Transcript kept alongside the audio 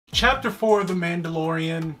Chapter 4 of The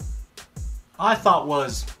Mandalorian, I thought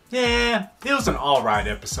was, it was an alright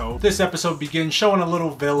episode. This episode begins showing a little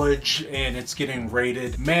village and it's getting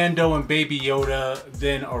raided. Mando and Baby Yoda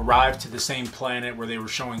then arrive to the same planet where they were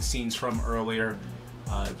showing scenes from earlier.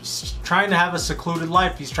 He's trying to have a secluded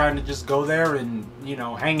life. He's trying to just go there and, you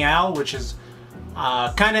know, hang out, which is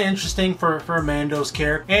kind of interesting for Mando's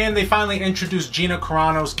character. And they finally introduced Gina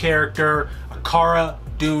Carano's character, Cara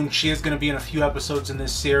Dune. She is going to be in a few episodes in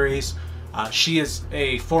this series. She is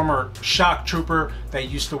a former shock trooper that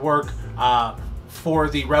used to work for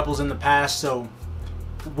the rebels in the past, so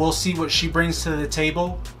we'll see what she brings to the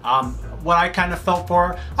table. What I kind of felt for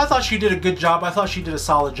her, I thought she did a good job. I thought she did a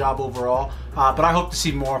solid job overall, but I hope to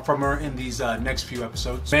see more from her in these next few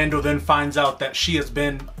episodes. Mando then finds out that she has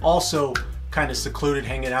been also kind of secluded,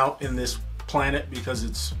 hanging out in this planet because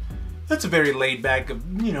it's a very laid back,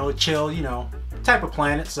 you know, chill, you know, type of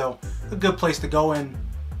planet. So a good place to go and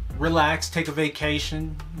relax, take a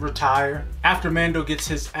vacation, retire. After Mando gets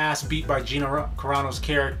his ass beat by Gina Carano's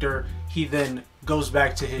character, he then goes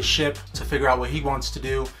back to his ship to figure out what he wants to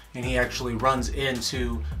do, and he actually runs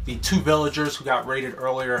into the two villagers who got raided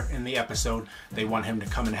earlier in the episode. They want him to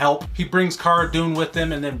come and help. He brings Cara Dune with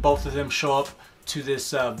him, and then both of them show up to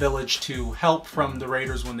this village to help from the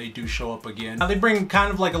raiders when they do show up again. Now they bring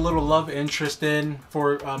kind of like a little love interest in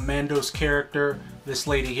for Mando's character. This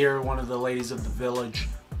lady here, one of the ladies of the village.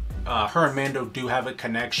 Her and Mando do have a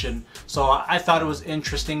connection, so I thought it was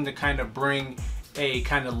interesting to kind of bring a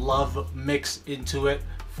kind of love mix into it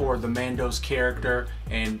for the Mando's character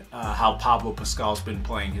and how Pablo Pascal's been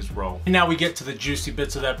playing his role. And now we get to the juicy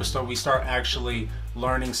bits of the episode. We start actually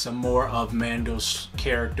learning some more of Mando's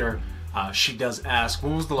character. She does ask,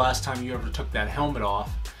 when was the last time you ever took that helmet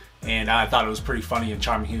off? And I thought it was pretty funny and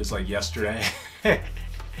charming. He was like, yesterday.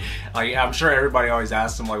 Like, I'm sure everybody always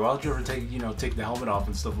asks him, like, why don't you ever take the helmet off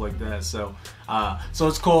and stuff like that. So so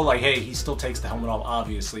it's cool, like, hey, he still takes the helmet off,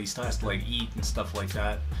 obviously. He still has to like eat and stuff like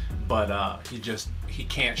that, but he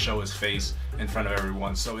can't show his face in front of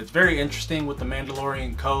everyone. So it's very interesting with the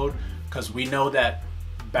Mandalorian code, because we know that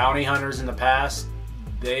bounty hunters in the past,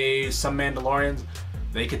 some Mandalorians,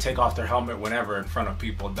 they could take off their helmet whenever in front of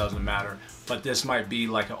people, it doesn't matter. But this might be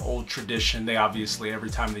like an old tradition. They obviously, every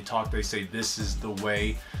time they talk, they say this is the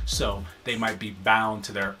way. So they might be bound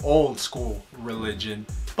to their old school religion.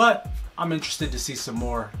 But I'm interested to see some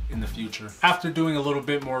more in the future. After doing a little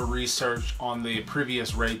bit more research on the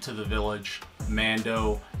previous raid to the village,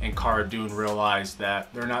 Mando and Cara Dune realized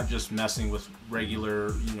that they're not just messing with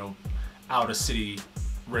regular, you know, out-of-city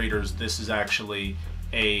raiders. This is actually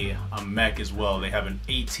a mech as well. They have an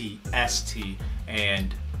AT-ST,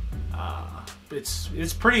 and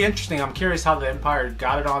it's pretty interesting. I'm curious how the Empire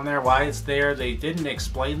got it on there, why it's there. They didn't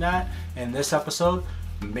explain that in this episode.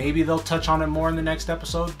 Maybe they'll touch on it more in the next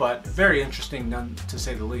episode, but very interesting, none to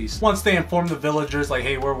say the least. Once they inform the villagers, like,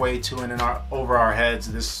 hey, we're way too over our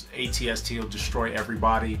heads, this AT-ST will destroy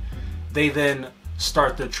everybody, they then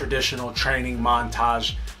start the traditional training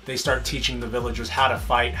montage. They start teaching the villagers how to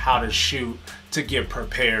fight, how to shoot, to get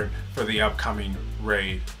prepared for the upcoming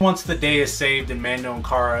raid. Once the day is saved and Mando and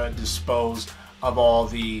Cara dispose of all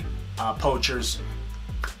the poachers,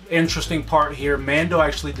 interesting part here, Mando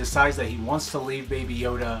actually decides that he wants to leave Baby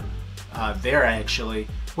Yoda there actually,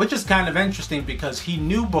 which is kind of interesting because he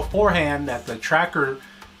knew beforehand that the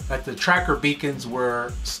tracker beacons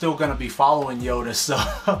were still going to be following Yoda. So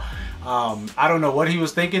I don't know what he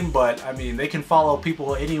was thinking, but I mean, they can follow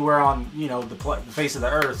people anywhere on, you know, the face of the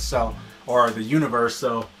earth, so, or the universe.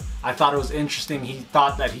 So I thought it was interesting. He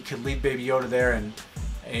thought that he could leave Baby Yoda there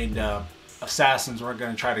and assassins weren't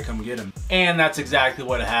going to try to come get him. And that's exactly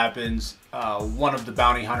what happens. One of the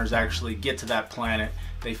bounty hunters actually get to that planet.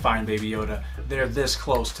 They find Baby Yoda. They're this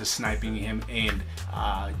close to sniping him, and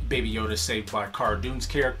Baby Yoda is saved by Cara Dune's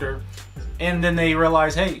character. And then they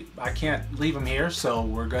realize, hey, I can't leave him here, so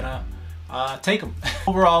we're gonna take him.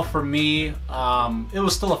 Overall, for me, it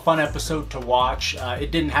was still a fun episode to watch.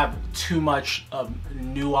 It didn't have too much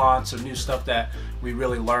nuance or new stuff that we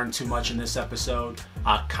really learned too much in this episode.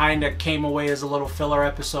 Kind of came away as a little filler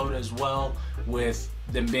episode as well, with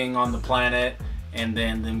them being on the planet and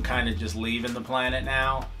then them kind of just leaving the planet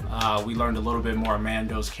now. We learned a little bit more of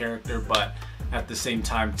Mando's character, but at the same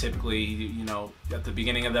time, typically, you know, at the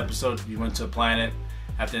beginning of the episode, you went to a planet,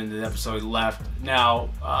 at the end of the episode, left. Now,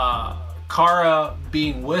 Cara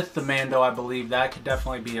being with the Mando, I believe that could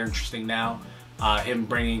definitely be interesting now. Him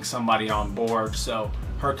bringing somebody on board, so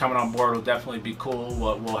her coming on board will definitely be cool.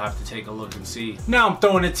 We'll have to take a look and see. Now I'm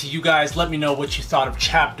throwing it to you guys. Let me know what you thought of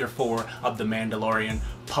Chapter 4 of The Mandalorian.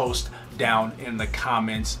 Post down in the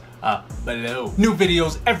comments below. New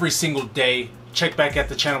videos every single day. check back at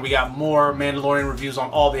the channel. We got more Mandalorian reviews on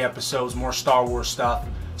all the episodes, more Star Wars stuff.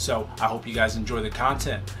 So I hope you guys enjoy the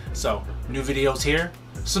content. So new videos here,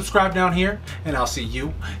 subscribe down here, and I'll see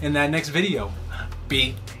you in that next video.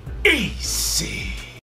 Be easy.